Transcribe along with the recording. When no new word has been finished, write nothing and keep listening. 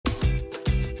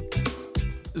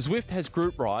Zwift has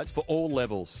group rides for all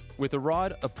levels. With a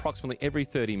ride approximately every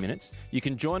 30 minutes, you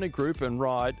can join a group and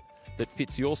ride that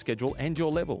fits your schedule and your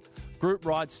level. Group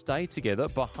rides stay together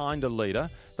behind a leader.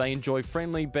 They enjoy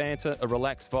friendly banter, a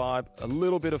relaxed vibe, a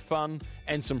little bit of fun,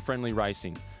 and some friendly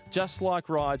racing. Just like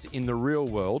rides in the real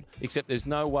world, except there's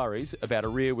no worries about a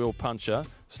rear-wheel puncher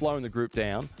slowing the group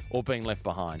down or being left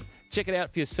behind. Check it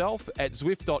out for yourself at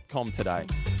Zwift.com today.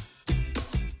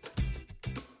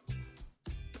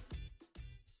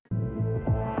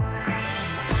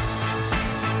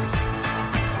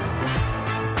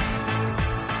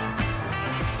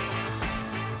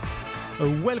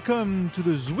 Welcome to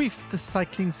the Zwift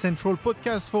Cycling Central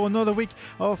podcast for another week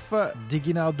of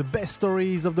digging out the best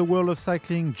stories of the world of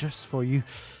cycling just for you.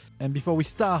 And before we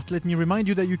start, let me remind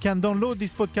you that you can download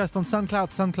this podcast on SoundCloud,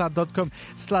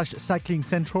 soundcloud.com/Cycling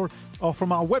Central, or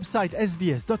from our website,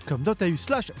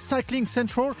 sbs.com.au/Cycling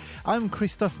Central. I'm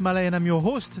Christophe Mallet and I'm your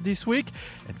host this week.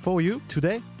 And for you,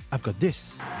 today, I've got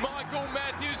this. Michael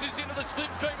Matthews is into the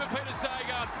slipstream of Peter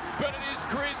Sagan, but it is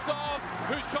Christophe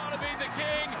who's trying to be the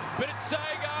king, but it's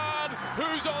Sagan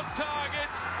who's on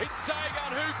target. It's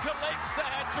Sagan who collects the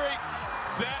hat-trick.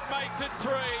 That makes it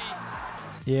 3.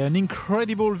 Yeah, an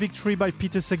incredible victory by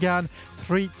Peter Sagan,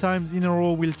 3 times in a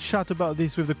row. We'll chat about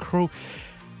this with the crew.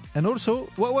 And also,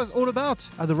 what was all about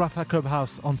at the Rapha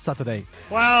Clubhouse on Saturday?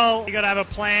 Well, you got to have a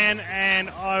plan, and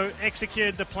I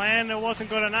executed the plan. It wasn't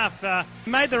good enough.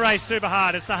 Made the race super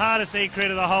hard. It's the hardest e-crit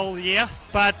of the whole year.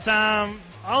 But I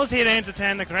was here to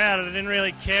entertain the crowd. I didn't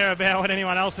really care about what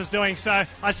anyone else was doing. So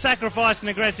I sacrificed an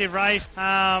aggressive race,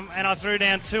 and I threw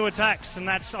down 2 attacks. And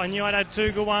I knew I'd had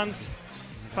 2 good ones,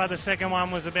 but the second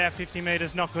one was about 50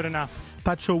 metres, not good enough.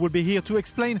 Pat Shaw will be here to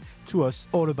explain to us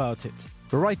all about it.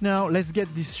 But right now, let's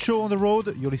get this show on the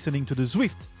road. You're listening to the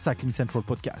Zwift Cycling Central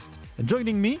podcast. And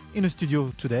joining me in the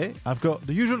studio today, I've got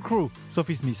the usual crew,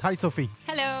 Sophie Smith. Hi, Sophie.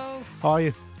 Hello. How are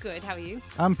you? Good, how are you?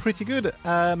 I'm pretty good.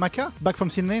 Micah, back from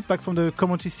Sydney, back from the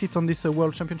commentary seat on this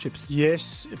World Championships.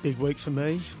 Yes, a big week for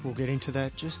me. We'll get into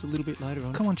that just a little bit later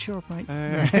on. Come on, cheer up, mate.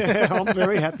 I'm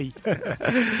very happy.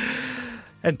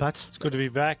 And Pat? It's good to be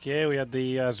back. Yeah, we had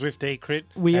the Zwift e-crit.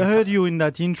 We heard you in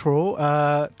that intro.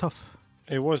 Tough.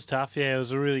 It was tough, yeah. It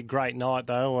was a really great night,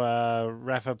 though.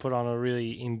 Rafa put on a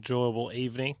really enjoyable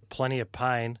evening. Plenty of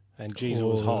pain, and geez, it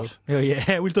was hot. Oh,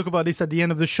 yeah, we'll talk about this at the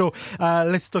end of the show.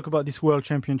 Let's talk about this World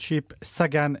Championship.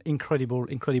 Sagan, incredible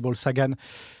Sagan.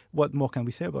 What more can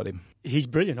we say about him? He's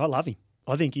brilliant. I love him.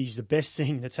 I think he's the best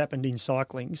thing that's happened in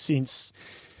cycling since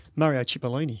Mario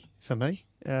Cipollini, for me.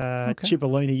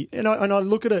 Cipollini, and I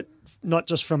look at it not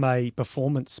just from a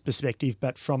performance perspective,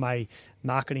 but from a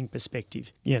marketing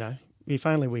perspective. You know, if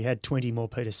only we had 20 more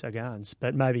Peter Sagans,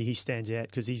 but maybe he stands out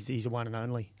because he's the one and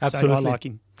only. Absolutely. So I like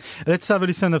him. Let's have a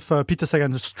listen of Peter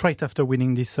Sagan straight after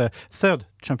winning this 3rd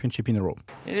championship in a row.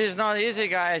 It is not easy,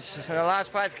 guys. The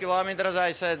last 5 kilometers,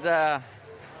 I said,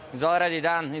 it's already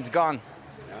done. It's gone.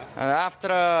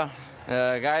 After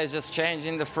guys just changed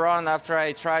in the front, after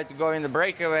I tried to go in the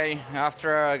breakaway,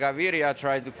 after Gaviria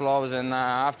tried to close, and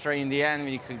after in the end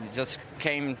we just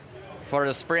came for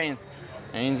the sprint.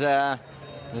 And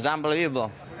it's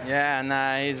unbelievable. Yeah, and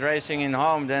he's racing in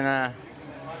home, then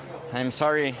I'm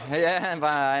sorry. Yeah, but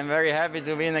I'm very happy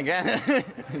to win again.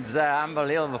 It's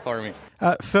unbelievable for me.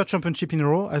 3rd championship in a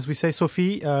row, as we say.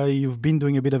 Sophie, you've been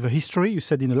doing a bit of a history. You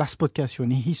said in the last podcast you're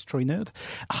a history nerd.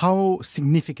 How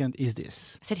significant is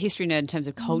this? I said history nerd in terms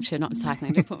of culture, not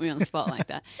cycling. Don't put me on the spot like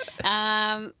that.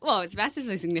 Well, it's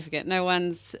massively significant. No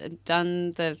one's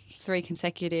done the 3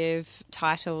 consecutive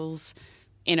titles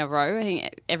in a row. I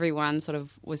think everyone sort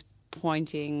of was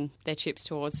pointing their chips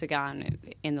towards Sagan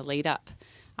in the lead up,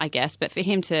 I guess. But for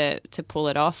him to pull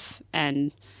it off,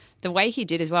 and the way he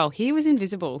did as well, he was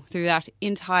invisible through that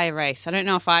entire race. I don't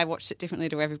know if I watched it differently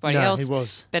to everybody else. He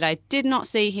was. But I did not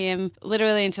see him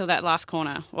literally until that last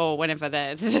corner, or whenever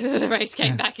the race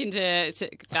came back into view.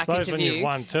 I suppose when you've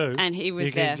won too, and he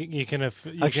was there. You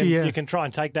can try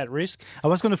and take that risk. I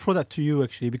was going to throw that to you,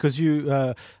 actually, because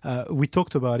we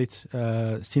talked about it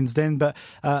since then, but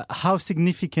how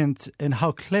significant and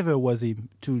how clever was he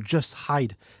to just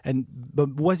hide?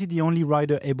 But was he the only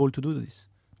rider able to do this?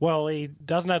 Well, he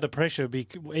doesn't have the pressure.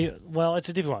 Well, it's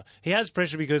a different one. He has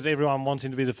pressure because everyone wants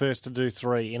him to be the first to do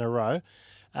 3 in a row.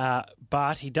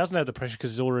 But he doesn't have the pressure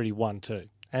because he's already won 2.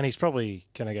 And he's probably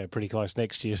going to go pretty close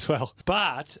next year as well.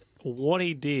 But what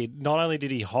he did, not only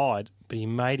did he hide, but he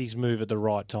made his move at the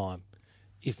right time.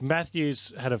 If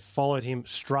Matthews had have followed him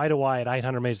straight away at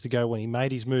 800 metres to go when he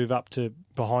made his move up to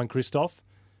behind Christophe,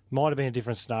 might have been a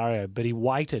different scenario, but he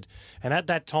waited. And at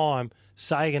that time,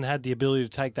 Sagan had the ability to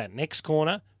take that next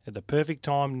corner, at the perfect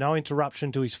time, no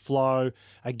interruption to his flow.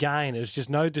 Again, there was just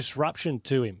no disruption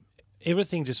to him.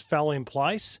 Everything just fell in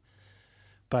place.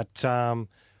 But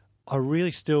I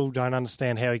really still don't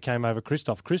understand how he came over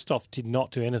Christoph. Christoph did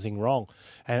not do anything wrong.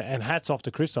 And hats off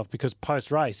to Christoph, because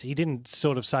post-race, he didn't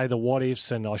sort of say the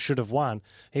what-ifs and I should have won.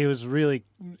 He was really,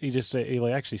 he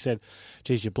actually said,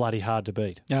 geez, you're bloody hard to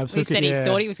beat. Yeah, absolutely. He said he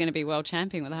thought he was going to be world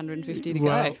champion with 150 to go.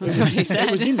 That's what he said.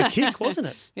 It was in the kick, wasn't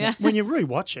it? Yeah. When you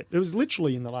rewatch it, it was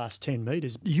literally in the last 10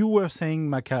 metres. You were saying,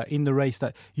 Maka, in the race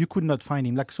that you could not find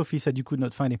him. Like Sophie said, you could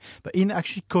not find him. But in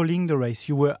actually calling the race,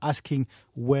 you were asking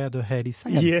where the hell is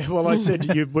Sagan? Yeah, well, I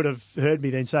said you would have heard me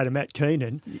then say to Matt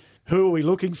Keenan, who are we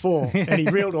looking for? And he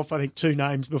reeled off, I think, 2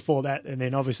 names before that. And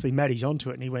then obviously Matty's onto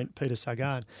it and he went Peter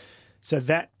Sagan. So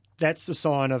that's the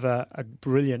sign of a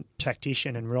brilliant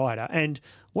tactician and rider. And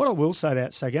what I will say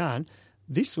about Sagan,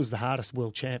 this was the hardest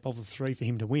world champ of the 3 for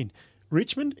him to win.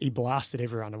 Richmond, he blasted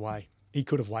everyone away. He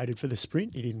could have waited for the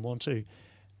sprint. He didn't want to.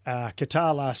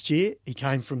 Qatar last year, he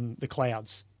came from the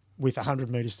clouds with 100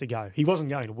 metres to go. He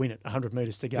wasn't going to win it, 100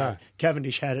 metres to go. No.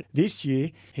 Cavendish had it. This year,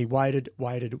 he waited,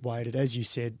 as you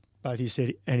said, both you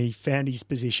said, and he found his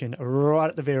position right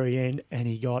at the very end, and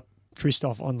he got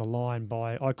Christoph on the line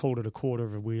by, I called it a quarter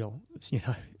of a wheel,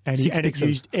 and it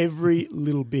used every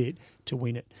little bit to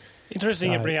win it.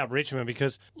 Interesting you bring up Richmond,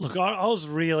 because, look, I was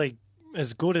really,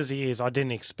 as good as he is, I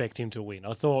didn't expect him to win.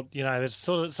 I thought, there's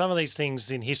sort of some of these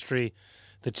things in history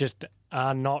that just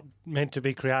are not meant to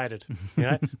be created,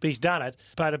 But he's done it.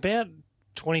 But about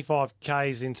 25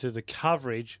 Ks into the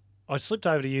coverage, I slipped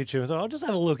over to YouTube and thought, I'll just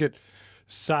have a look at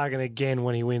Sagan again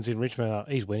when he wins in Richmond.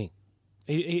 He's winning.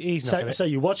 He's not gonna... So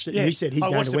you watched it and you said he's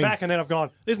going to win. I watched it back and then I've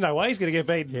gone, there's no way he's going to get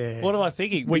beaten. Yeah. What am I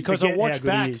thinking? Because I watched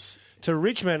back to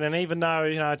Richmond, and even though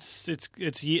it's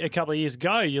a couple of years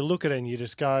ago, you look at it and you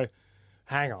just go,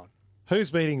 hang on,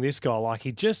 who's beating this guy? Like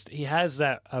he has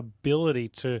that ability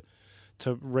to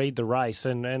read the race,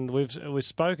 and we've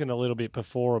spoken a little bit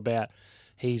before about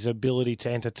his ability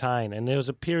to entertain, and there was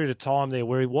a period of time there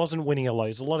where he wasn't winning or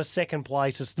lose, a lot of second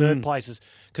places, third places,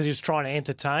 because he was trying to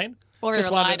entertain. Or he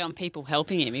relied on people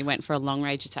helping him. He went for a long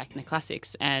range attack in the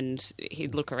classics, and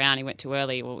he'd look around, he went too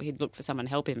early, or he'd look for someone to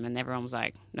help him, and everyone was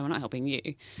like, no, we're not helping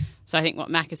you. So I think what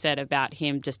Macca said about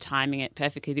him just timing it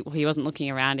perfectly, he wasn't looking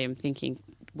around him thinking,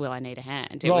 will I need a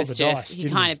hand? It Roll was the just, dice, he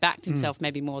kind of backed himself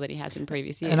maybe more than he has in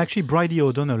previous years. And actually, Bridie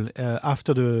O'Donnell,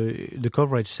 after the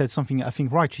coverage, said something, I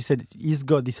think, right. She said he's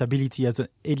got this ability as an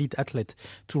elite athlete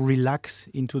to relax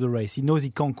into the race. He knows he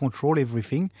can't control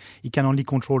everything. He can only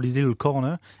control his little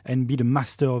corner and be the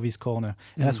master of his corner.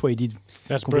 And that's what he did.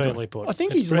 That's brilliantly put. I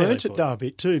think he's learnt it, though, a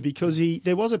bit too, because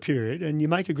there was a period, and you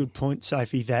make a good point,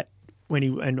 Sophie, that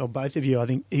when or both of you, I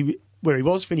think, where he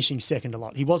was finishing second a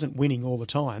lot. He wasn't winning all the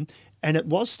time, and it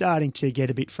was starting to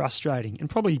get a bit frustrating. And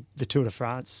probably the Tour de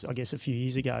France, I guess, a few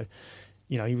years ago,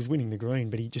 he was winning the green,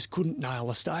 but he just couldn't nail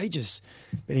the stages.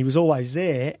 But he was always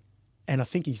there, and I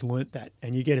think he's learnt that.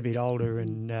 And you get a bit older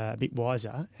and a bit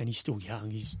wiser, and he's still young.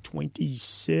 He's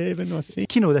 27, I think.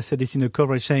 Kino that said this in the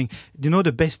coverage, saying,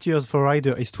 the best years for a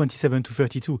rider is 27 to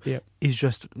 32. Yep. He's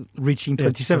just reaching 27.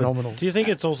 It's phenomenal. Do you think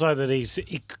it's also that he's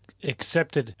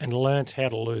accepted and learnt how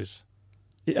to lose?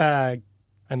 And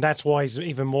that's why he's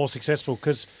even more successful.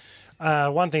 Because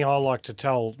one thing I like to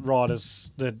tell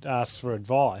riders that ask for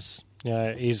advice,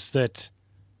 is that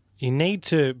you need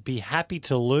to be happy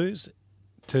to lose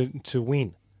to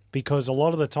win. Because a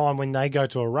lot of the time when they go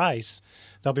to a race,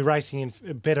 they'll be racing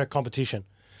in better competition.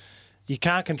 You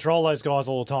can't control those guys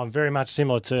all the time. Very much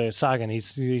similar to Sagan.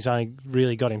 He's only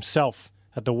really got himself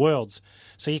at the Worlds.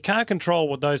 So you can't control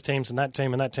what those teams and that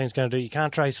team's going to do. You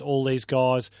can't chase all these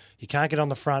guys. You can't get on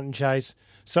the front and chase.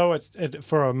 So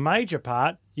for a major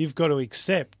part, you've got to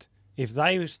accept if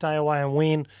they stay away and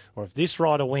win, or if this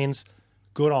rider wins,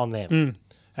 good on them.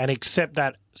 And accept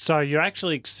that. So you're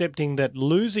actually accepting that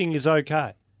losing is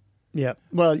okay. Yeah.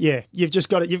 Well, yeah. You've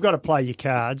got to play your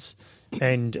cards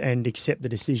and accept the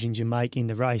decisions you make in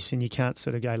the race, and you can't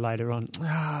sort of go later on,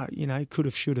 could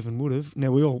have, should have, and would have.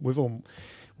 Now we've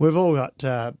all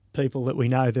got people that we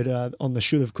know that are on the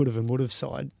should have, could have, and would have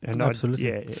side. And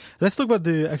absolutely. Let's talk about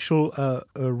the actual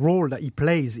role that he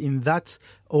plays in that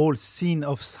whole scene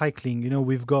of cycling.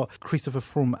 We've got Christopher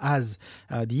Froome as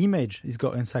the image he's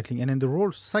got in cycling, and then the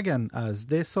role Sagan as.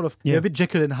 They're sort of they're a bit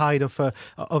Jekyll and Hyde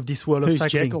of this world of cycling.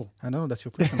 Who's Jekyll? I know, that's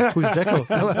your question. Who's Jekyll?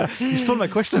 You stole my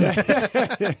question.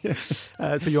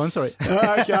 So you answer it.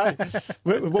 Okay.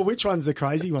 Well, which one's the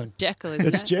crazy one? Jekyll, isn't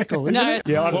it? It's Jekyll, isn't it?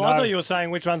 Yeah, I thought you were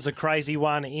saying which one's the crazy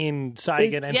one in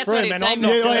Sagan and that's Froome. What he's and saying.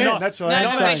 I'm not. That's what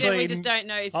I'm saying. We just don't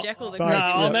know. Is Jekyll the crazy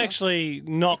No, one? I'm actually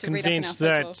not convinced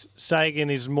that Sagan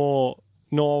is more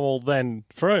normal than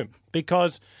Froome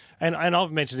because, and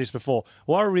I've mentioned this before,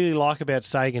 what I really like about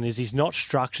Sagan is he's not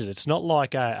structured. It's not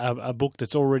like a book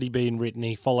that's already been written.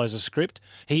 He follows a script.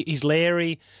 He's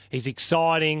leery. He's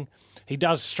exciting. He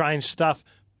does strange stuff.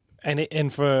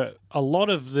 And for a lot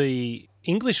of the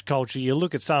English culture, you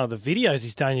look at some of the videos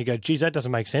he's done and you go, geez, that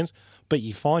doesn't make sense. But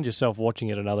you find yourself watching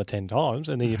it another 10 times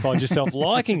and then you find yourself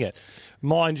liking it.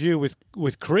 Mind you,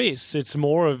 with Chris, it's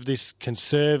more of this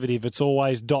conservative. It's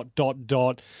always ...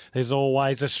 There's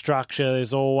always a structure.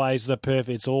 There's always the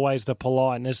perfect. It's always the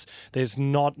politeness. There's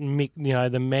not,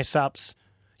 the mess-ups.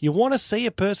 You want to see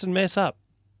a person mess up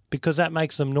because that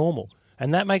makes them normal.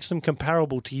 And that makes them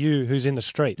comparable to you who's in the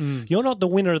street. You're not the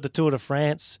winner of the Tour de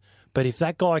France. But if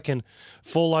that guy can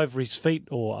fall over his feet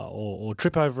or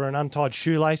trip over an untied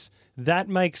shoelace, that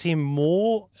makes him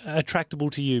more attractable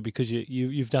to you because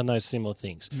you've done those similar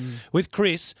things. With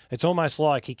Chris, it's almost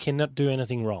like he cannot do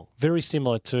anything wrong. Very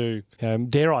similar to,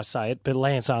 dare I say it, but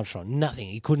Lance Armstrong. Nothing.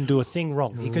 He couldn't do a thing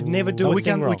wrong. He could never do a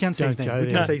thing wrong. We can say his name.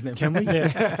 We can say his name. Can we?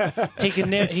 Yeah. He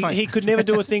could never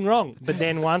do a thing wrong. But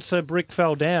then once a brick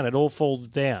fell down, it all falls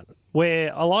down.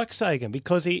 Where I like Sagan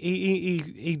because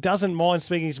he doesn't mind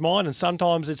speaking his mind, and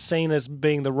sometimes it's seen as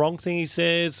being the wrong thing he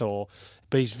says,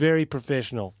 but he's very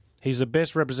professional. He's the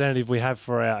best representative we have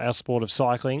for our sport of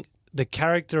cycling. The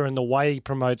character and the way he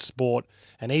promotes sport,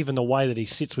 and even the way that he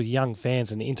sits with young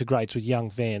fans and integrates with young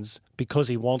fans because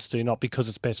he wants to, not because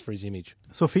it's best for his image.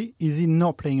 Sophie, is he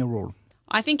not playing a role?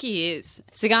 I think he is.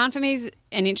 Sagan for me is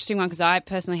an interesting one because I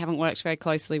personally haven't worked very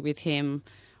closely with him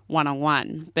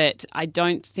one-on-one, but I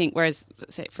don't think, whereas,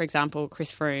 say, for example,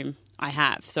 Chris Froome, I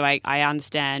have. So I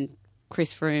understand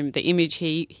Chris Froome, the image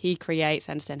he creates,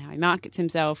 I understand how he markets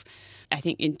himself. I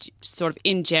think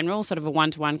in general, sort of a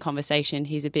one-to-one conversation,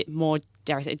 he's a bit more,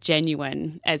 dare I say,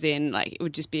 genuine, as in, like, it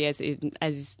would just be as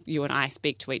you and I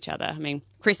speak to each other. I mean,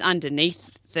 Chris, underneath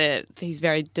he's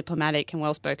very diplomatic and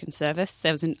well-spoken service.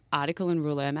 There was an article in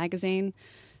Rouleur magazine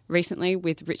recently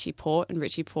with Richie Port, and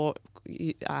Richie Port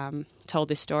told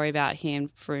this story about he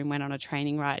and Froome went on a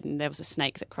training ride and there was a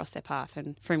snake that crossed their path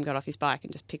and Froome got off his bike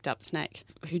and just picked up the snake.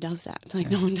 Who does that? Like,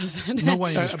 no one does that. No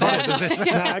one does that.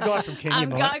 No, a guy from Kenya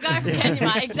might. A guy from Kenya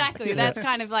might, exactly. That's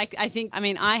kind of like,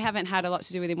 I haven't had a lot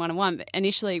to do with him one-on-one, but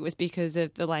initially it was because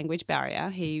of the language barrier.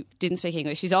 He didn't speak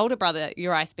English. His older brother,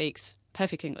 Uri, speaks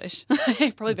perfect English,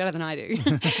 probably better than I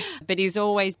do. But he's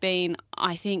always been,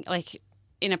 I think, like,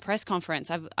 in a press conference,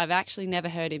 I've actually never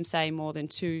heard him say more than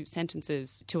 2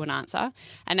 sentences to an answer.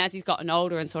 And as he's gotten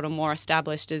older and sort of more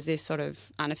established as this sort of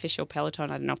unofficial Peloton,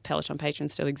 I don't know if Peloton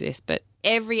patrons still exist, but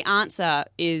every answer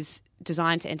is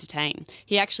designed to entertain.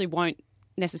 He actually won't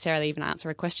necessarily even answer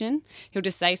a question. He'll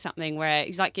just say something where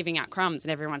he's like giving out crumbs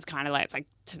and everyone's kind of like, it's like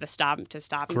to starving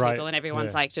people and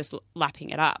everyone's like just lapping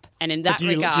it up. And in that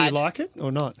regard... Do you like it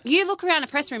or not? You look around a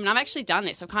press room, and I've actually done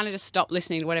this. I've kind of just stopped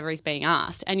listening to whatever he's being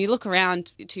asked, and you look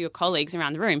around to your colleagues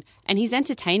around the room and he's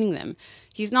entertaining them.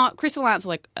 He's not... Chris will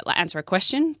answer a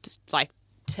question, just like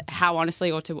how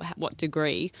honestly or to what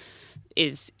degree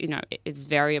is, it's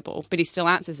variable, but he still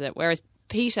answers it. Whereas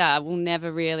Peter will never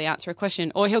really answer a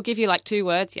question, or he'll give you like 2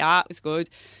 words. Yeah, it was good.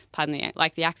 Pardon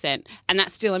the accent. And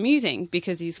that's still amusing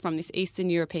because he's from this Eastern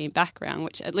European background,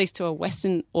 which at least to a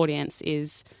Western audience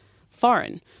is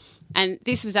foreign. And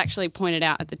this was actually pointed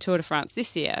out at the Tour de France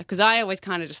this year because I always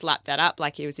kind of just lapped that up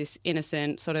like he was this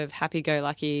innocent, sort of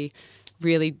happy-go-lucky,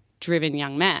 really driven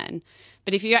young man.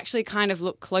 But if you actually kind of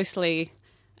look closely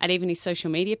at even his social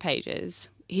media pages,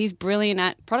 he's brilliant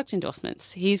at product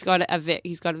endorsements. He's got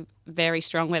a very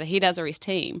strong, whether he does or his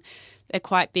team, they're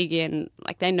quite big in,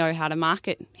 like, they know how to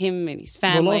market him and his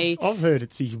family. Well, I've heard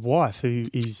it's his wife who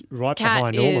is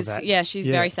behind all of that. Yeah, she's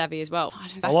very savvy as well.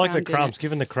 I like the crumbs.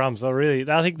 Given the crumbs, I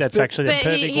think that's actually the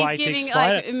perfect way to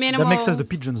explain it. That makes us the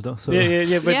pigeons, though. So.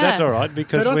 Yeah, but that's all right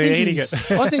because we're eating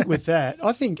it. I think with that,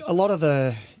 a lot of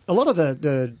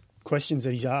the questions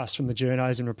that he's asked from the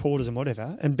journos and reporters and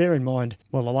whatever, and bear in mind,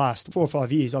 the last 4 or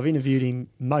 5 years, I've interviewed him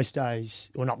most days,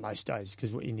 well, not most days,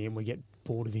 because in the end we get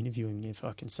bored of interviewing him, if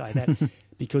I can say that,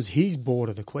 because he's bored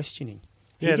of the questioning.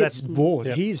 He gets bored.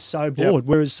 Yep. He is so bored. Yep.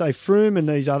 Whereas, say, Froome and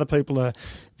these other people are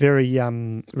very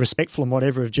respectful and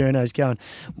whatever of journos going,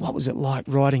 what was it like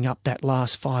riding up that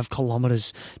last 5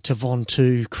 kilometres to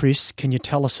Ventoux, Chris? Can you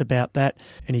tell us about that?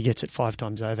 And he gets it 5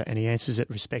 times over and he answers it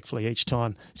respectfully each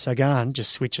time. Sagan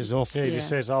just switches off. Yeah, he just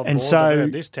says, I'm bored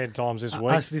about this 10 times this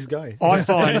week. Ask this guy. I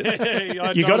find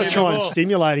you got to try and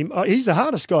stimulate him. He's the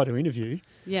hardest guy to interview.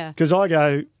 Yeah. Because I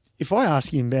go, if I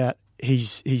ask him about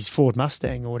his Ford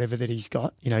Mustang or whatever that he's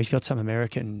got, he's got some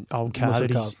American old car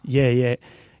that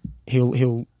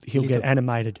he'll get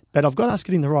animated. But I've got to ask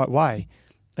it in the right way.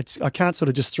 I can't sort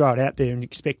of just throw it out there and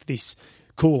expect this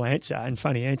cool answer and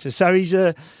funny answer. So he's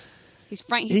He's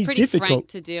pretty difficult. frank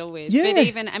to deal with. Yeah. But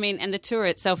even, and the tour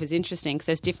itself is interesting because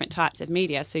there's different types of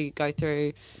media. So you go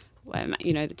through,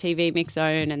 the TV mix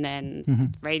zone and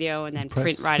then radio and then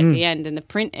print right at the end. And the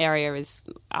print area is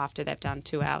after they've done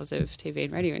 2 hours of TV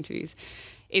and radio interviews,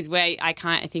 is where I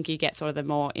think you get sort of the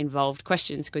more involved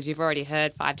questions because you've already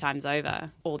heard 5 times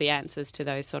over all the answers to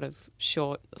those sort of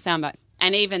short soundbites.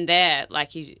 And even there,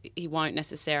 like he won't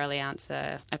necessarily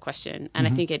answer a question. And I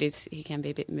think he can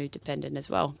be a bit mood dependent as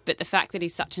well. But the fact that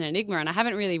he's such an enigma, and I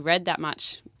haven't really read that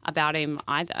much about him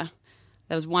either.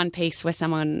 There was one piece where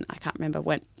someone, I can't remember,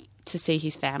 went to see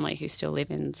his family who still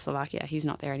live in Slovakia. He's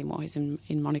not there anymore. He's in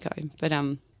Monaco. But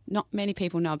not many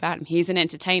people know about him. He's an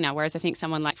entertainer, whereas I think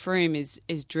someone like Froome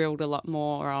is drilled a lot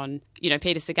more on,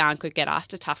 Peter Sagan could get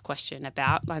asked a tough question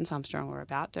about Lance Armstrong or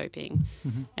about doping,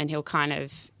 and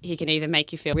he can either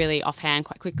make you feel really offhand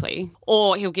quite quickly,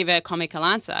 or he'll give a comical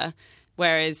answer,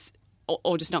 whereas,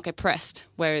 or just not get pressed,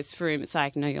 whereas Froome, it's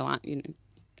like, no, you'll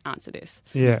answer this.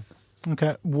 Yeah.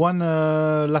 Okay. One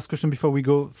last question before we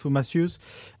go through Matthews.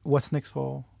 What's next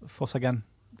for Sagan?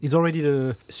 He's already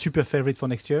the super favorite for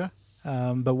next year.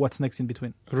 But what's next in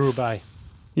between? Roubaix.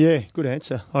 Yeah, good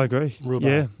answer. I agree.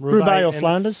 Roubaix. Yeah. Roubaix Roubaix or and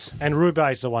Flanders? And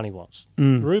Roubaix is the one he wants.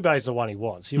 Roubaix is the one he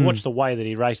wants. You watch the way that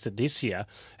he raced it this year,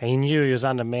 and he knew he was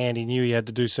undermanned. He knew he had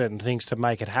to do certain things to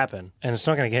make it happen. And it's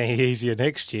not going to get any easier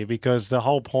next year because the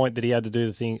whole point that he had to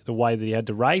do the way that he had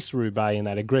to race Roubaix in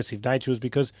that aggressive nature was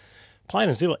because, plain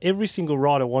and simple, every single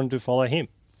rider wanted to follow him.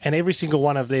 And every single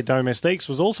one of their domestiques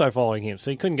was also following him,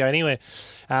 so he couldn't go anywhere.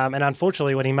 And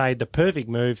unfortunately, when he made the perfect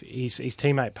move, his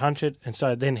teammate punched it, and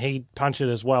so then he punched it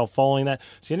as well following that.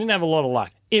 So he didn't have a lot of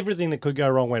luck. Everything that could go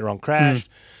wrong went wrong. Crashed,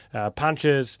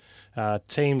 punches,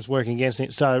 teams working against him.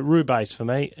 So Roubaix for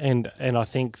me, and I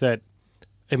think that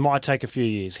it might take a few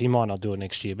years. He might not do it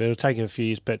next year, but it'll take him a few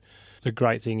years. But the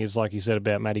great thing is, like you said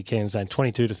about Matty Cairns saying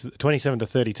 27 to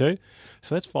 32.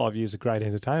 So that's 5 years of great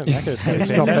entertainment.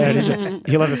 It's not bad, is it?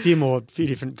 He'll have a few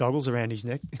different goggles around his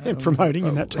neck promoting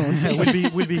in that time.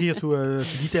 We'll be here to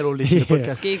detail all this in the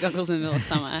podcast. Ski goggles in the middle of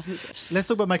summer. Let's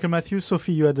talk about Michael Matthews.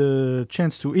 Sophie, you had a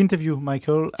chance to interview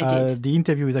Michael. I did. The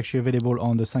interview is actually available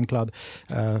on the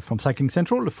SoundCloud from Cycling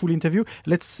Central, the full interview.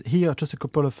 Let's hear just a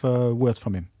couple of words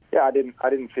from him. Yeah, I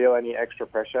didn't feel any extra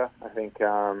pressure. I think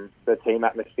the team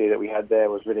atmosphere that we had there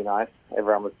was really nice.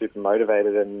 Everyone was super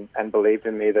motivated and believed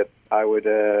in me that I would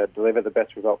deliver the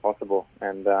best result possible.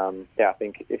 And I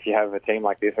think if you have a team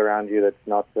like this around you that's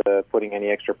not putting any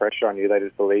extra pressure on you, they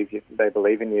just believe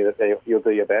in you that you'll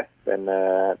do your best, and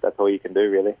that's all you can do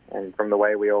really. And from the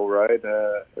way we all rode,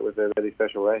 it was a really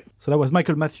special race. So that was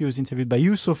Michael Matthews interviewed by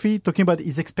you, Sophie, talking about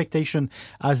his expectation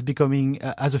as becoming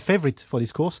as a favorite for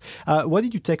this course. What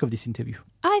did you take of this interview?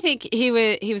 I think he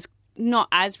was not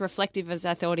as reflective as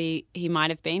I thought he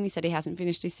might have been. He said he hasn't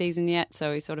finished his season yet,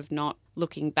 so he's sort of not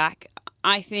looking back.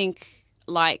 I think,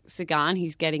 like Sagan,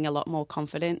 he's getting a lot more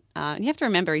confident. And you have to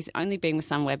remember, he's only been with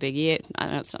Sunweb a year. I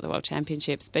know it's not the World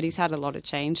Championships, but he's had a lot of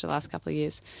change the last couple of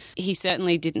years. He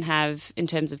certainly didn't have, in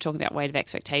terms of talking about weight of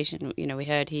expectation, we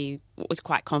heard he was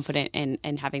quite confident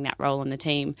in having that role in the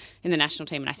team, in the national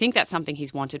team. And I think that's something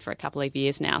he's wanted for a couple of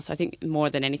years now. So I think more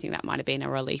than anything, that might have been a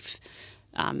relief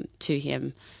to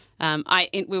him.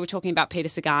 We were talking about Peter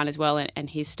Sagan as well and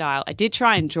his style. I did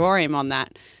try and draw him on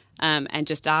that and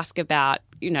just ask about,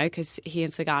 because he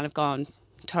and Sagan have gone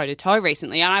toe-to-toe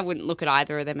recently, and I wouldn't look at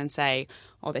either of them and say,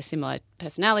 oh, they're similar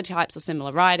personality types or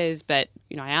similar riders, but,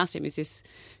 I asked him,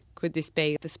 could this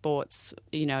be the sports,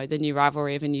 the new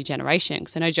rivalry of a new generation?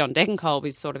 Because I know John Degenkolb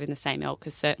is sort of in the same ilk,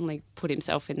 has certainly put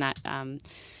himself in that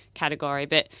category.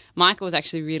 But Michael was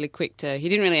actually really quick he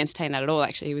didn't really entertain that at all,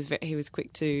 actually. He was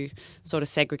quick to sort of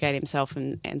segregate himself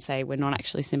and say we're not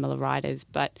actually similar riders.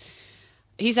 But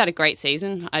he's had a great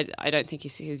season. I don't think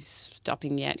he's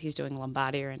stopping yet. He's doing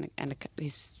Lombardia and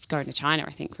he's going to China,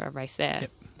 I think, for a race there.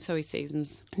 Yep. So his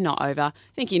season's not over. I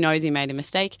think he knows he made a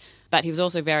mistake, but he was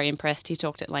also very impressed. He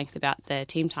talked at length about the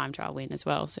team time trial win as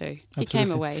well, so he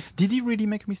came away. Did he really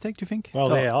make a mistake, do you think?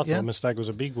 Well, I thought mistake was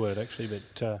a big word, actually.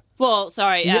 But well,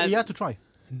 sorry. He had to try.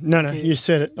 No, you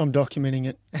said it. I'm documenting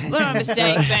it. Well, not a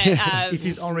mistake, but... it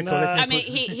is on record. I mean,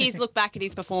 he's looked back at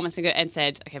his performance and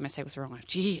said, okay, my mistake was wrong.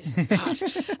 Jeez.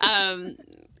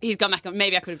 he's gone back on,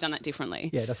 maybe I could have done that differently.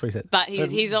 Yeah, that's what he said. But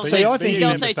he's also, See, I think he's he's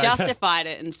also mistaken. justified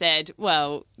it and said,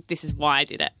 well, this is why I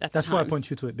did it. That's why I point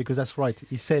you to it, because that's right.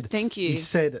 He said. Thank you. He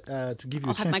said to give you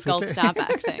I'll a chance have my to gold play. star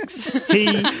back, thanks.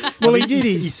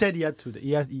 He said he had to.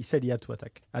 He said he had to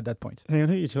attack at that point. Hang on,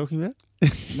 who are you talking about?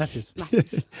 Matthews.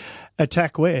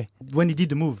 Attack where? When he did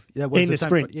the move. That was In the time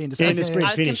sprint. for- yeah, in the In sprint. the sprint. I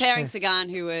was finish. comparing Sagan,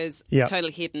 who was Yeah.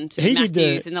 totally hidden, to He did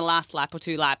Matthews the- in the last lap or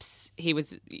 2 laps.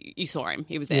 You saw him.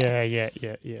 He was there. Yeah.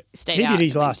 Stayed He out did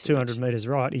his a bit last too 200 metres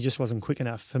right. He just wasn't quick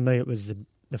enough. For me, it was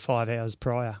the 5 hours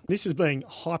prior. This is being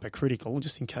hypercritical,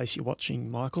 just in case you're watching,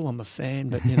 Michael. I'm a fan,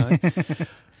 but,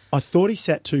 I thought he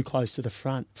sat too close to the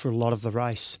front for a lot of the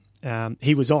race.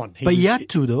 He was on. But he had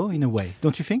to, though, in a way.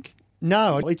 Don't you think?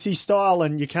 No, it's his style,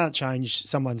 and you can't change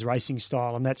someone's racing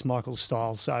style, and that's Michael's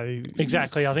style. So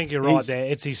Exactly. I think you're right He's- there.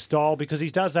 It's his style because he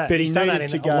does that. But He's done that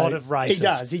needed in to a go. lot of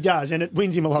races. He does, and it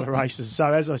wins him a lot of races.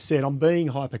 So as I said, I'm being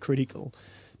hypercritical,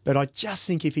 but I just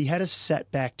think if he had have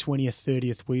sat back 20th,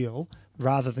 30th wheel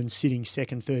rather than sitting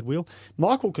second, third wheel,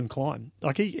 Michael can climb.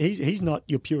 Like he's not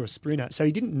your pure sprinter, so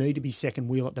he didn't need to be second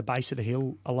wheel at the base of the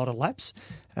hill a lot of laps.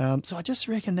 So I just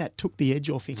reckon that took the edge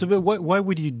off him. So, but why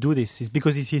would he do this? Is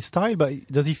because it's his style, but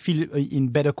does he feel in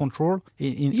better control of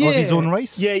his own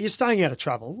race? Yeah, you're staying out of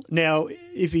trouble. Now,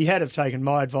 if he had have taken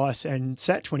my advice and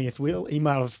sat 20th wheel, he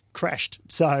might have crashed.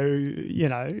 So,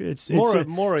 it's More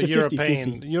a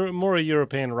 50-50. a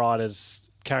European riders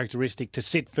characteristic to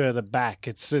sit further back.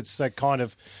 It's a kind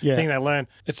of Yeah. thing they learn.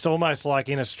 It's almost like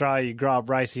in Australia, you grow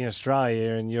up racing in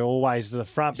Australia and you're always to the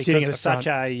front because Sitting at there's the such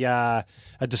a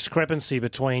discrepancy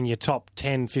between your top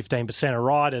 10, 15% of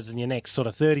riders and your next sort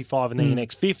of 35 and then your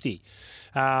next 50.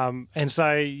 And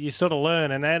so you sort of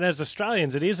learn, and as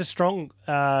Australians, it is a strong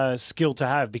skill to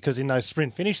have because in those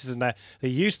sprint finishes, and they're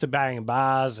used to banging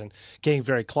bars and getting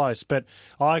very close. But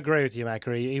I agree with you,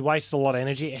 Macri. He wasted a lot of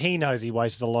energy. He knows he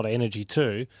wasted a lot of energy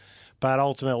too. But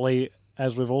ultimately,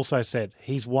 as we've also said,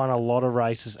 he's won a lot of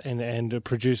races and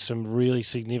produced some really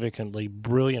significantly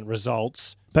brilliant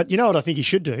results. But you know what I think he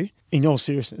should do, in all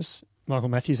seriousness, Michael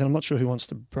Matthews, and I'm not sure who wants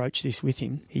to broach this with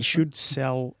him, he should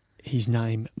sell his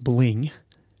name Bling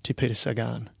to Peter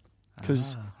Sagan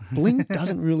because Bling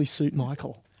doesn't really suit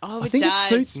Michael. Oh, I it think does. it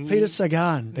suits Peter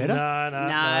Sagan better. No,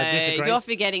 No, disagree. you're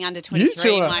forgetting under You 23,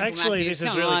 two are- Michael Actually, Matthews. this is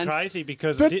Come really on. crazy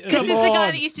because But Because come this is the guy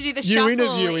on. that used to do the You shuffle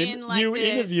interview him. in, like, you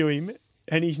the... interview him,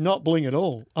 and he's not Bling at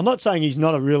all. I'm not saying he's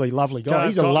not a really lovely guy.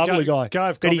 He's a lovely guy. Go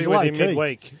have but coffee he's with low him key.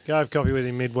 midweek. Go have coffee with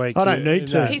him midweek. I don't need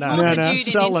to. He's No. more No, subdued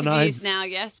sell the in name. interviews now,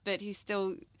 yes, but he's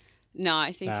still... No,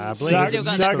 I think Nah, he's Bling- still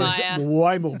got the Sagan's fire.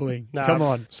 way more Bling. No, Come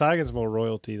on. Sagan's more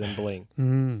royalty than Bling.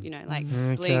 You know, like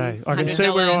Bling. Okay. I can see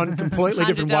we're on completely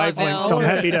different $100 wavelengths, so I'm bill.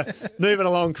 happy to move it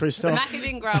along, Christoph. Macca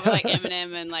didn't grow up with like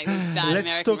Eminem and like bad Let's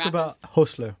American talk rappers. about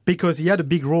Hostler because he had a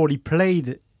big role. He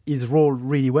played his role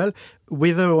really well.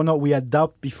 Whether or not we had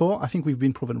doubt before, I think we've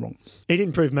been proven wrong. He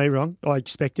didn't prove me wrong. I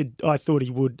thought he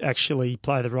would actually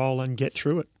play the role and get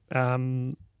through it.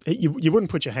 You wouldn't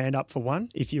put your hand up for one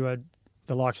if you had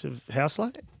the likes of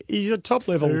Hausler. He's a top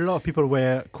A level. lot of people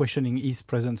were questioning his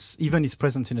presence, even his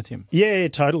presence in the team. Yeah,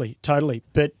 totally.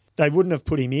 But they wouldn't have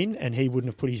put him in, and he wouldn't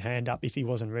have put his hand up if he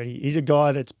wasn't ready. He's a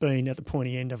guy that's been at the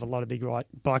pointy end of a lot of big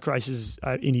bike races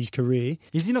in his career.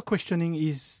 Is he not questioning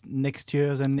his next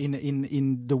years and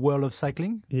in the world of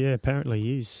cycling? Yeah, apparently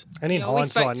he is. And in Yeah, we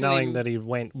spoke hindsight, to knowing him. that he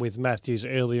went with Matthews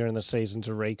earlier in the season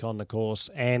to recon the course,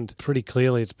 and pretty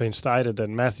clearly it's been stated that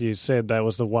Matthews said that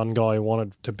was the one guy who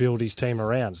wanted to build his team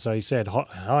around. So he said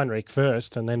Heinrich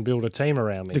first and then build a team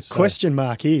around me. The So- question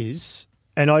mark is,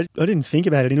 and I didn't think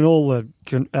about it, in all the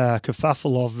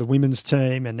kerfuffle of the women's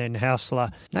team and then Hausler,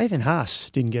 Nathan Haas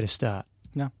didn't get a start.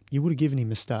 No. You would have given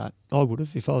him a start. I would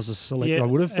have. If I was a selector, Yeah, I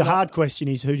would have. The and hard question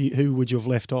is, who would you have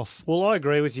left off? Well, I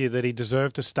agree with you that he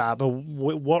deserved to start, but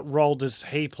what role does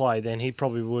he play then? He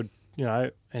probably would,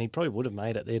 and he probably would have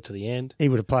made it there to the end. He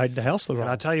would have played the Hausler role. And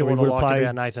I tell you Or he what I would have like played-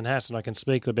 about Nathan Haas, and I can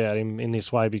speak about him in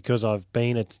this way because I've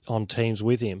been on teams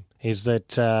with him, is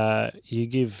that you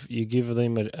give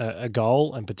them a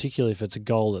goal, and particularly if it's a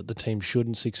goal that the team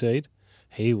shouldn't succeed,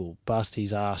 he will bust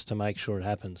his ass to make sure it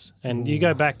happens. And you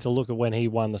go back to look at when he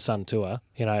won the Sun Tour,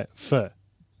 for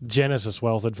Genesis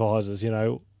Wealth Advisors,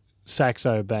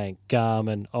 Saxo Bank,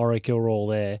 Garmin, Orica were all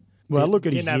there. Well, look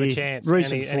at his Didn't have year. a chance.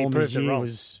 Recent and he form proved his it year wrong.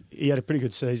 he had a pretty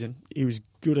good season. He was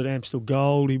good at Amstel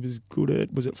Gold. He was good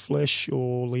at, was it Flèche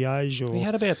or Liège? Or He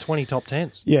had about 20 top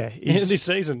 10s. yeah, this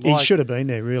season. He like- should have been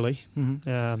there, really.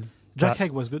 Jack But-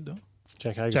 Haig was good, though.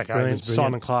 Jack Haig Jack was Haig brilliant. was brilliant.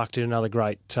 Simon Clark did another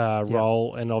great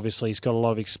role, and obviously he's got a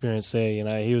lot of experience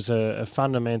there. He was a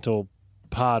fundamental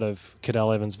part of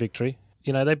Cadel Evans' victory.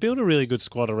 They built a really good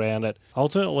squad around it.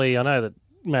 Ultimately, I know that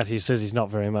Matthews says he's not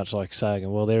very much like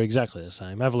Sagan. Well, they're exactly the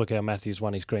same. Have a look how Matthews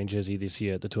won his green jersey this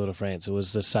year at the Tour de France. It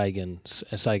was the Sagan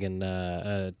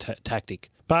tactic.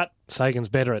 But Sagan's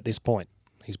better at this point.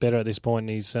 He's better at this point,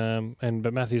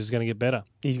 but Matthews is going to get better.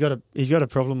 He's got a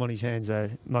problem on his hands though,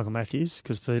 Michael Matthews,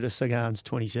 because Peter Sagan's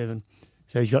 27,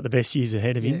 so he's got the best years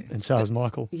ahead of him, and so has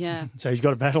Michael. Yeah. So he's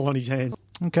got a battle on his hands.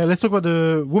 Okay, let's talk about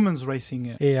the women's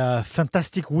racing. A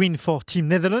fantastic win for Team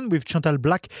Netherlands with Chantal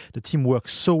Blaak. The team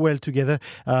works so well together.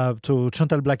 So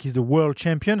Chantal Blaak is the world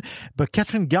champion, but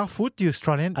Katrin Garfoot, the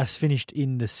Australian, has finished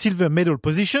in the silver medal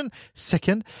position,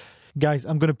 second. Guys,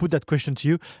 I'm going to put that question to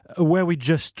you. Were we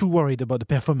just too worried about the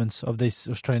performance of this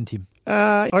Australian team?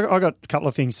 I got a couple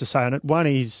of things to say on it. One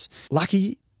is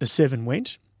lucky the 7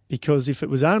 went, because if it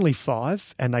was only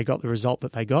 5 and they got the result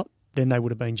that they got, then they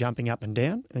would have been jumping up and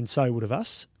down, and so would have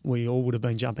us. We all would have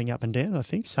been jumping up and down, I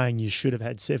think, saying you should have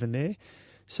had 7 there.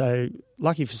 So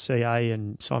lucky for CA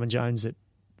and Simon Jones that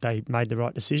they made the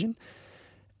right decision.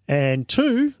 And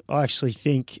 2, I actually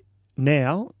think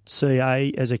now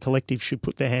CA as a collective should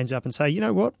put their hands up and say, you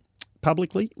know what,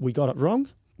 publicly we got it wrong.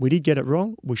 We did get it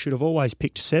wrong. We should have always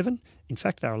picked 7. In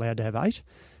fact, they're allowed to have 8.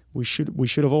 We should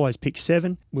have always picked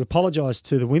 7. We apologise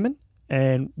to the women,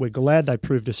 and we're glad they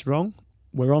proved us wrong.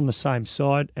 We're on the same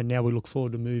side, and now we look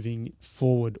forward to moving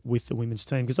forward with the women's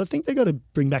team, because I think they've got to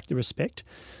bring back the respect.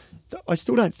 I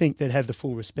still don't think they'd have the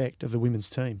full respect of the women's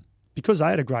team. Because they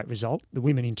had a great result, the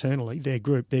women internally, their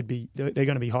group, they're going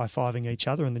to be high-fiving each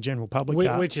other, and the general public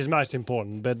which is most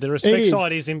important. But the respect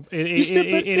side is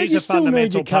a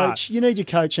fundamental part. You need your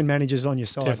coach and managers on your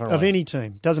side of any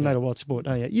team. Doesn't matter what sport.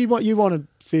 No, you want to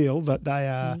feel that they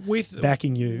are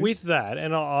backing you. With that,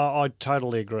 and I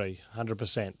totally agree,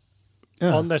 100%.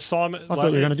 On the Simon, I thought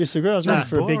you were going to disagree. I was ready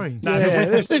for boring. a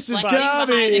big. This is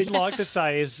garbage. I'd like to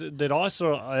say is that I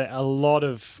saw a lot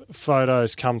of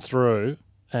photos come through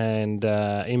and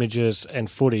images and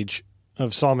footage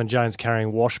of Simon Jones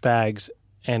carrying wash bags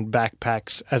and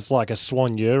backpacks as like a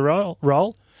Swan Euro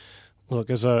role. Look,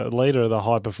 as a leader of the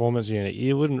high performance unit,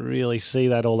 you wouldn't really see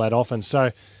that all that often.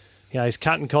 So, he's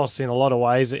cutting costs in a lot of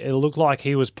ways. It looked like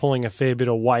he was pulling a fair bit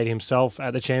of weight himself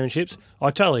at the championships. I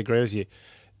totally agree with you.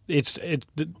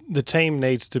 The team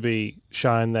needs to be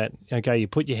shown that, okay, you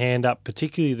put your hand up,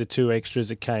 particularly the 2 extras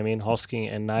that came in, Hosking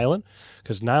and Neylan,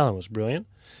 because Neylan was brilliant.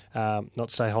 Not to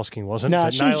say Hosking wasn't. No,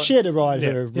 but she had to ride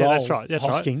her role. Yeah, that's right.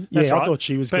 Hosking. That's I right. thought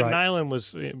she was but great. But Neylan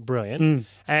was brilliant,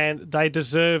 and they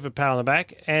deserve a pat on the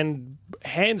back. And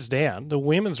hands down, the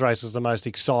women's race was the most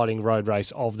exciting road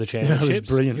race of the championships. It was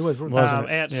brilliant. It was brilliant. Wasn't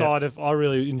it? Outside of, I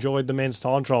really enjoyed the men's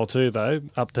time trial too, though,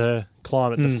 up to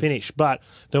climb at the finish. But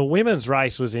the women's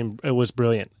race was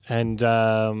brilliant, and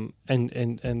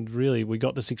really we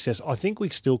got the success. I think we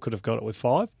still could have got it with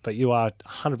 5, but you are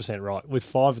 100% right. With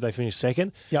 5, they finished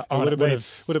second. Yeah, it would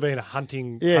have been a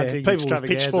hunting people with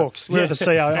pitchforks. We're the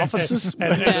CO officers,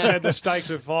 and the stakes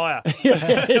of fire.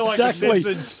 Exactly.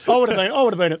 I would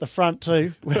have been at the front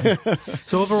too.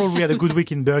 So overall, we had a good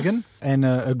week in Bergen and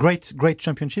a great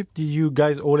championship. Did you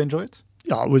guys all enjoy it?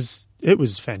 Yeah, it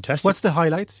was fantastic. What's the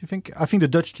highlight, you think? I think the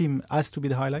Dutch team has to be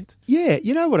the highlight. Yeah,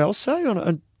 you know what else, say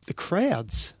on the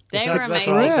crowds. They were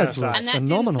amazing. Crowds were and that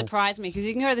phenomenal. didn't surprise me, because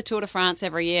you can go to the Tour de France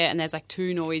every year and there's like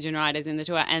 2 Norwegian riders in the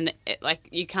Tour, and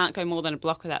you can't go more than a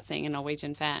block without seeing a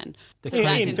Norwegian fan. So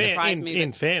that didn't surprise me.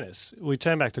 In fairness, we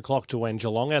turn back the clock to when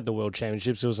Geelong had the World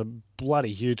Championships. There was a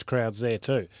bloody huge crowds there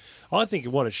too. I think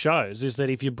what it shows is that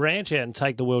if you branch out and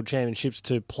take the World Championships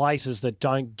to places that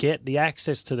don't get the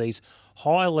access to these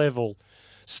high-level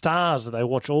stars that they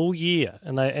watch all year,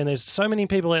 and there's so many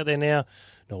people out there now,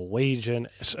 Norwegian,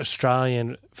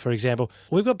 Australian, for example.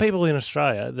 We've got people in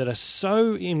Australia that are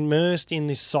so immersed in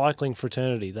this cycling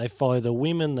fraternity. They follow the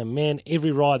women, the men,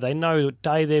 every ride. They know the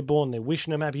day they're born. They're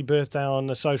wishing them happy birthday on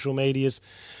the social medias.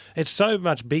 It's so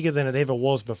much bigger than it ever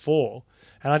was before.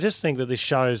 And I just think that this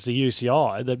shows the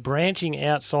UCI that branching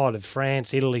outside of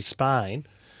France, Italy, Spain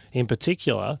in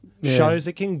particular shows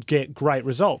it can get great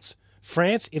results.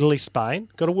 France, Italy, Spain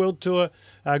got a World Tour,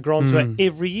 Grand Tour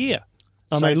every year.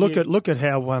 I mean, look at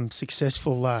how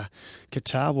successful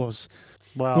Qatar was.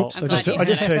 Well, oops, I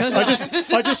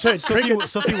just heard cricket.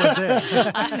 Sophie was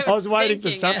there. I was waiting for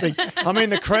something. I mean,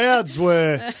 the crowds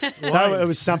were. It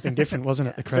was something different, wasn't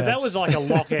it? The crowds. But that was like a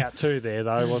lockout too, there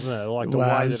though, wasn't it? Like the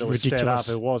way that it was ridiculous.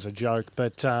 set up, it was a joke.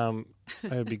 But it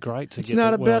would be great to it's get. It's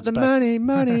not the about the back.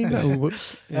 money. Oh,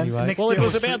 whoops. Anyway, well, if it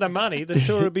was about the money, the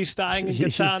tour would be staying in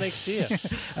Qatar next year.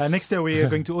 Next year we are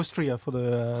going to Austria for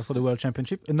the World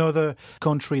Championship. Another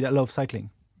country that loves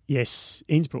cycling. Yes,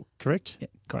 Innsbruck, correct? Yeah,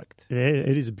 correct. Yeah,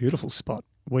 it is a beautiful spot.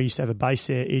 We used to have a base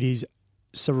there. It is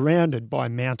surrounded by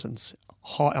mountains.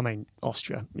 high. I mean,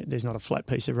 Austria, there's not a flat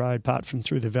piece of road apart from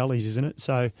through the valleys, isn't it?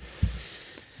 So,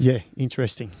 yeah,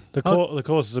 interesting. The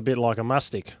course is a bit like a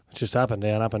mustic. It's just up and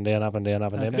down, up and down, up and down,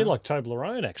 up and down. A bit like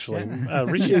Toblerone, actually.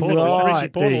 Richie Porter, Right, Richie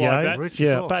Porter there you like go. that. Richie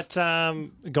Yeah. Porter.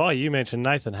 But, Guy, you mentioned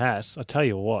Nathan Haas. I tell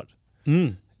you what,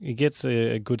 he gets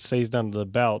a good season under the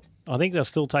belt. I think they'll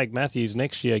still take Matthews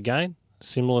next year again.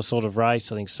 Similar sort of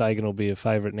race. I think Sagan will be a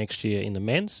favourite next year in the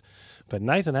men's. But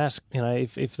Nathan Haas,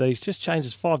 if these just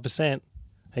changes 5%,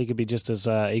 he could be just as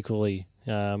equally,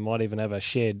 might even have a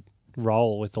shared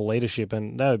role with the leadership,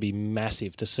 and that would be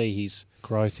massive to see his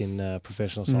growth in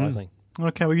professional cycling.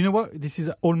 Okay, well, you know what? This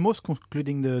is almost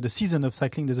concluding the season of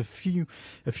cycling. There's a few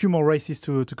more races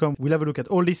to come. We'll have a look at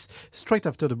all this straight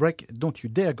after the break. Don't you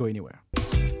dare go anywhere.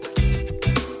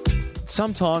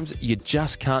 Sometimes you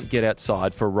just can't get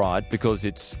outside for a ride because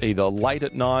it's either late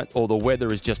at night or the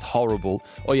weather is just horrible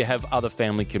or you have other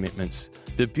family commitments.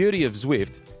 The beauty of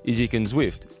Zwift is you can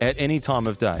Zwift at any time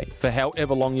of day for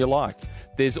however long you like.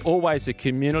 There's always a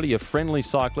community of friendly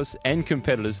cyclists and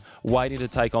competitors waiting to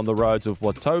take on the roads of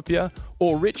Watopia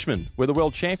or Richmond, where the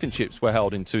World Championships were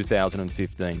held in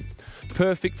 2015.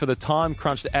 Perfect for the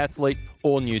time-crunched athlete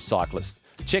or new cyclist.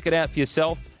 Check it out for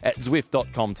yourself at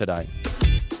Zwift.com today.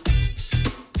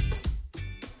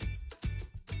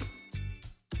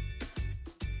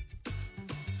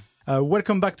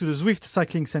 Welcome back to the Zwift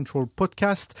Cycling Central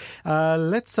podcast.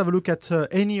 Let's have a look at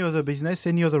any other business,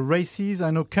 any other races.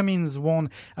 I know Cummins won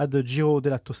at the Giro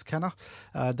della Toscana.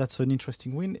 That's an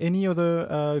interesting win. Any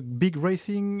other big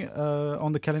racing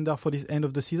on the calendar for this end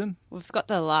of the season? We've got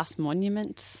the last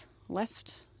monument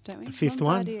left, don't we? The fifth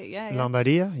Lombardia, one? yeah.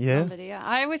 Lombardia, yeah. Lombardia.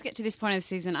 I always get to this point of the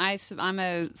season.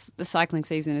 The cycling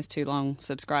season is too long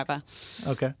subscriber.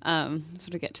 Okay.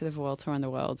 Sort of get to the World Tour and the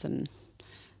Worlds and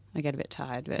I get a bit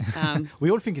tired, but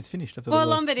we all think it's finished after well,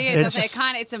 the World.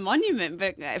 Lombardia it's a monument,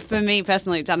 but for me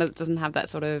personally, it doesn't have that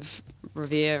sort of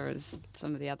revere as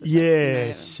some of the others.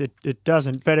 Yes, it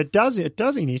doesn't, but it does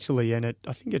in Italy, and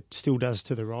I think it still does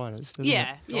to the riders. Doesn't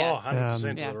Yeah, it? yeah. Oh,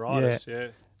 100% to the riders, yeah.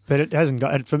 But it hasn't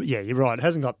got. Yeah, you're right. It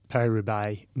hasn't got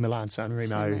Paris-Roubaix, Milan-San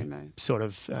Remo Remo. sort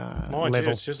of Mind level.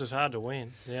 you, it's just as hard to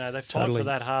win. They fight Totally. for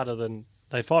that harder than.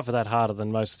 They fight for that harder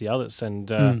than most of the others,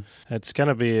 and it's going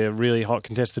to be a really hot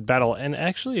contested battle. And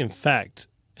actually, in fact,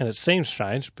 and it seems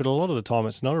strange, but a lot of the time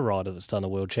it's not a rider that's done the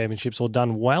World Championships or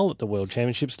done well at the World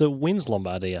Championships that wins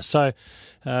Lombardia. So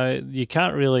you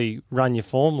can't really run your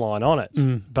form line on it.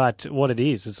 But what it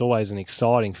is, it's always an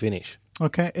exciting finish.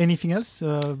 Okay, anything else?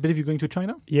 Believe you're going to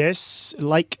China? Yes,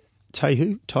 Lake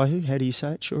Taihu. Taihu, how do you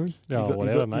say it, Shuri?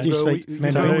 Whatever, mate. Do you speak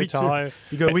Mandarin?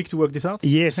 You got a week to work this out?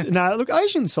 Yes. No, look,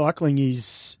 Asian cycling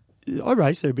is... I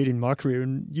raced there a bit in my career,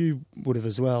 and you would have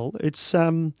as well. It's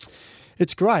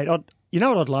great. You know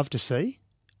what I'd love to see?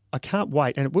 I can't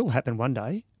wait, and it will happen one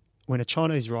day, when a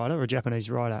Chinese rider or a Japanese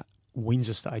rider wins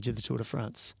a stage of the Tour de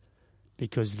France,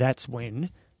 because that's when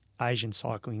Asian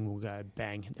cycling will go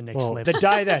bang at the next level. The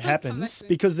day that happens,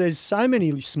 because there's so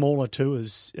many smaller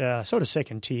tours, sort of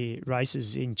second-tier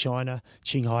races in China,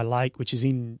 Qinghai Lake, which is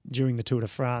in during the Tour de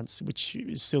France, which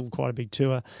is still quite a big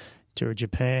tour. Tour of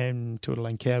Japan, Tour de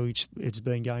Langkawi, which it's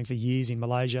been going for years in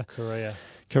Malaysia.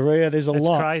 Korea, there's a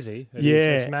lot. It's crazy.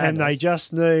 It's and they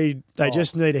just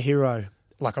need a hero,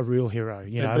 like a real hero,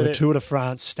 a Tour de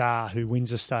France star who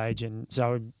wins a stage, and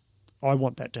so I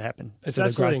want that to happen. It's for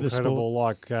the growth absolutely of the sport. incredible.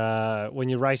 Like when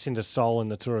you race into Seoul in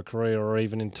the Tour of Korea, or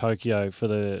even in Tokyo for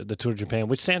the Tour of Japan,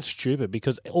 which sounds stupid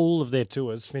because all of their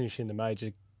tours finish in the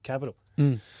major capital,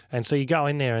 and so you go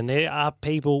in there and there are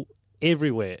people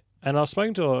everywhere. And I've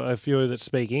spoken to a few that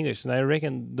speak English, and they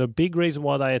reckon the big reason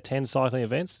why they attend cycling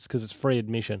events is because it's free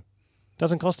admission. It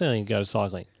doesn't cost anything to go to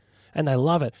cycling. And they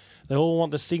love it. They all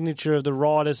want the signature of the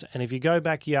riders. And if you go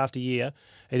back year after year,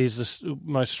 it is the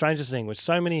most strangest thing. With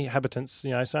so many inhabitants,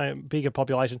 so bigger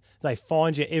population, they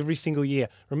find you every single year.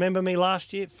 Remember me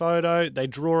last year? Photo. They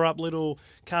draw up little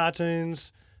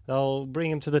cartoons. They'll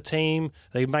bring them to the team.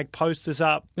 They make posters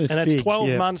up. It's and it's big,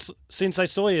 12 months since they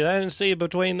saw you. They didn't see you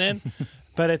between then.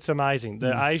 But it's amazing.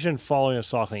 The Asian following of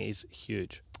cycling is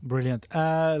huge. Brilliant.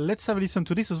 Let's have a listen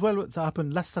to this as well. That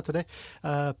happened last Saturday.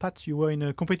 Pat, you were in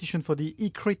a competition for the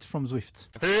E-Crit from Zwift.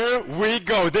 Here we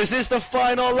go. This is the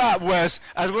final lap, Wes,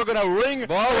 as we're going to ring...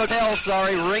 Oh, bell,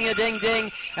 sorry.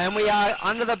 Ring-a-ding-ding. And we are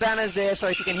under the banners there, so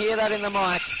if you can hear that in the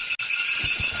mic.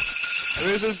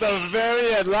 This is the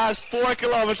very end, last 4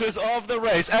 kilometers of the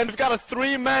race. And we've got a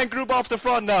 3-man group off the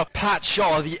front now. Pat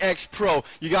Shaw, the ex-pro.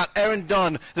 You got Aaron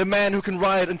Dunn, the man who can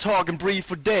ride and talk and breathe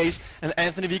for days. And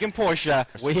Anthony Wiegand-Porsche.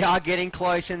 We are getting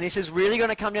close, and this is really going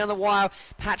to come down the wire.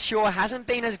 Pat Shaw hasn't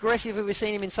been as aggressive as we've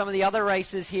seen him in some of the other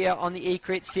races here on the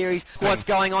eCrit series. What's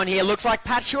going on here? Looks like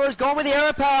Pat Shaw has gone with the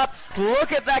aero power up.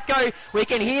 Look at that go. We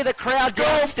can hear the crowd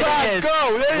downstairs. Pat,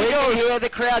 go! There he goes. We can hear the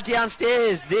crowd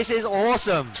downstairs. This is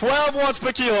awesome. 12 watts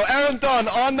per kilo. Aaron Dunn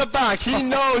on the back. He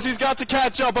knows he's got to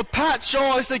catch up. But Pat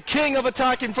Shaw is the king of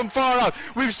attacking from far out.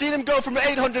 We've seen him go from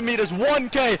 800 meters,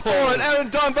 1K, or Aaron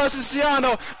Dunn versus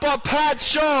Ciano. But Pat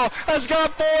Shaw has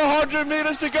got 400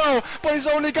 meters to go. But he's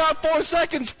only got 4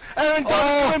 seconds. Aaron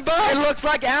Dunn's coming back. It looks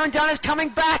like Aaron Dunn is coming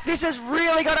back. This is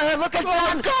really going to hurt. Look at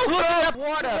Dunn. Look at that.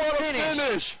 What a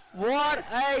finish. What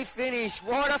a finish.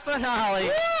 What a finale.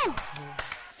 Woo!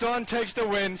 Dunn takes the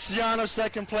win, Ciano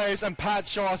second place, and Pat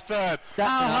Shaw third.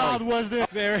 How hard was this?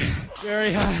 Very,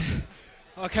 very hard.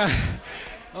 Okay.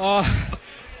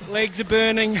 Legs are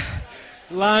burning,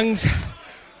 lungs.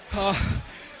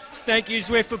 Thank you,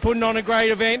 Zwift, for putting on a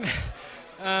great event.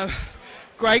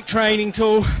 Great training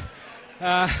tool.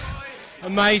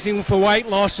 Amazing for weight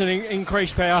loss and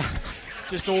increased power.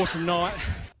 Just awesome night.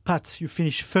 Pat, you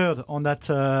finished third on that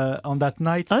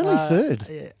night. Only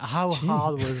third. How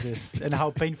hard was this, and how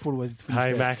painful was it?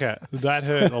 Hey, Macca, that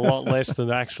hurt a lot less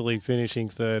than actually finishing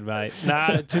third, mate.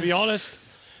 Nah, to be honest,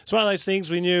 it's one of those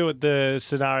things. We knew what the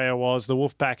scenario was. The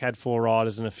Wolfpack had 4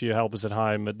 riders and a few helpers at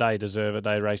home, but they deserve it.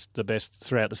 They raced the best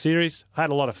throughout the series. I had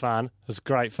a lot of fun. It was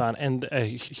great fun and a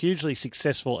hugely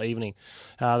successful evening.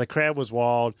 The crowd was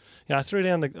wild. You know, I threw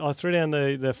down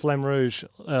the Flemme Rouge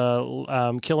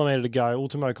kilometre to go,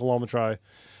 Ultimo Kilometro,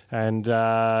 and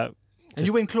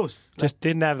you went close. Just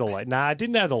didn't have the legs. Nah, I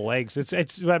didn't have the legs.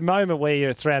 It's that moment where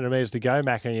you're at 300 metres to go,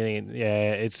 Mac, and you're thinking,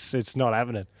 yeah, it's not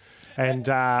happening. And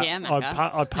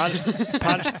I punched.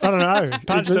 I don't know.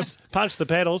 Punched the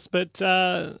pedals, but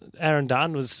Aaron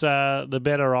Dunn was the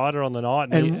better rider on the night.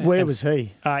 And where was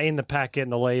he? In the pack, getting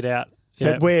the lead out.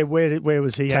 Yeah. Where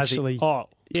was he actually? Oh,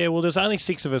 yeah. Well, there's only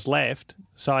 6 of us left,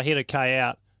 so I hit a K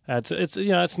out.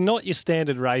 It's not your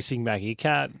standard racing, Mackie. You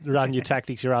can't run your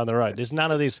tactics around the road. There's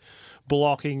none of this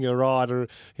blocking a rider,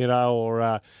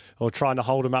 or trying to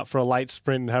hold him up for a late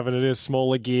sprint and having it in a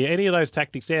smaller gear. Any of those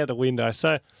tactics out the window.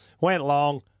 So went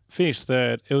long, finished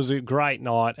third. It was a great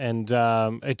night, and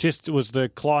it just was the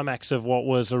climax of what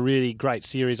was a really great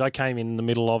series. I came in the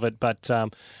middle of it, but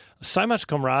so much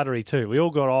camaraderie too. We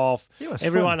all got off.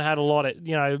 Everyone had a lot of,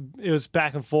 it was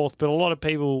back and forth, but a lot of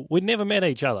people, we'd never met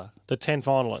each other, the 10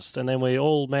 finalists, and then we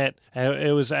all met.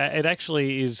 It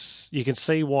actually is, you can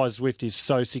see why Zwift is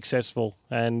so successful.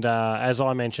 And as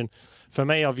I mentioned, for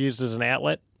me, I've used it as an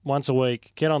outlet. Once a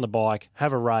week, get on the bike,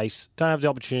 have a race. Don't have the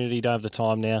opportunity, don't have the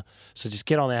time now. So just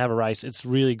get on there, have a race. It's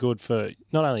really good for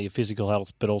not only your physical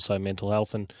health, but also mental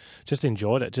health. And just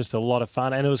enjoyed it. Just a lot of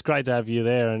fun. And it was great to have you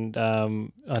there. And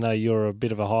I know you're a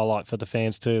bit of a highlight for the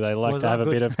fans too. They like to have a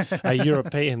bit of a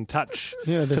European touch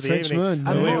to the evening.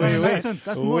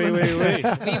 That's more than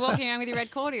Were you walking around with your red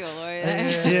cordial?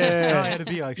 Yeah, I had a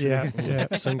beer actually.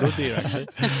 Yeah. Some good beer actually.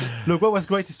 Look, what was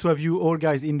great is to have you all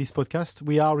guys in this podcast.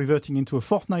 We are reverting into a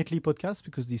fortnightly podcast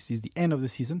because this is the end of the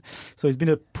season. So it's been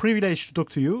a privilege to talk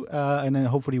to you, and then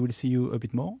hopefully we'll see you a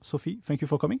bit more. Sophie, thank you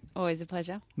for coming. Always a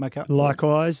pleasure. Macca.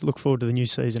 Likewise. Look forward to the new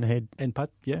season ahead. And Pat,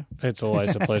 yeah. It's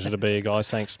always a pleasure to be here, guys.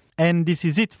 Thanks. And this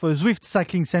is it for the Zwift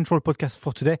Cycling Central podcast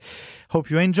for today.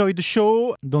 Hope you enjoyed the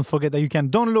show. Don't forget that you can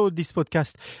download this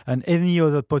podcast and any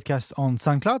other podcast on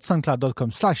SoundCloud,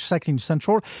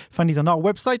 soundcloud.com/cyclingcentral. Find it on our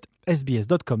website,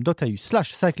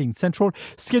 sbs.com.au/cyclingcentral.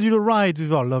 Schedule a ride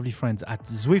with our lovely friends at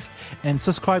Zwift and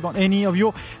subscribe on any of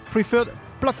your preferred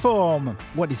platform.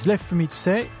 What is left for me to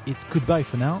say, it's goodbye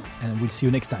for now, and we'll see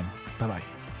you next time. Bye-bye.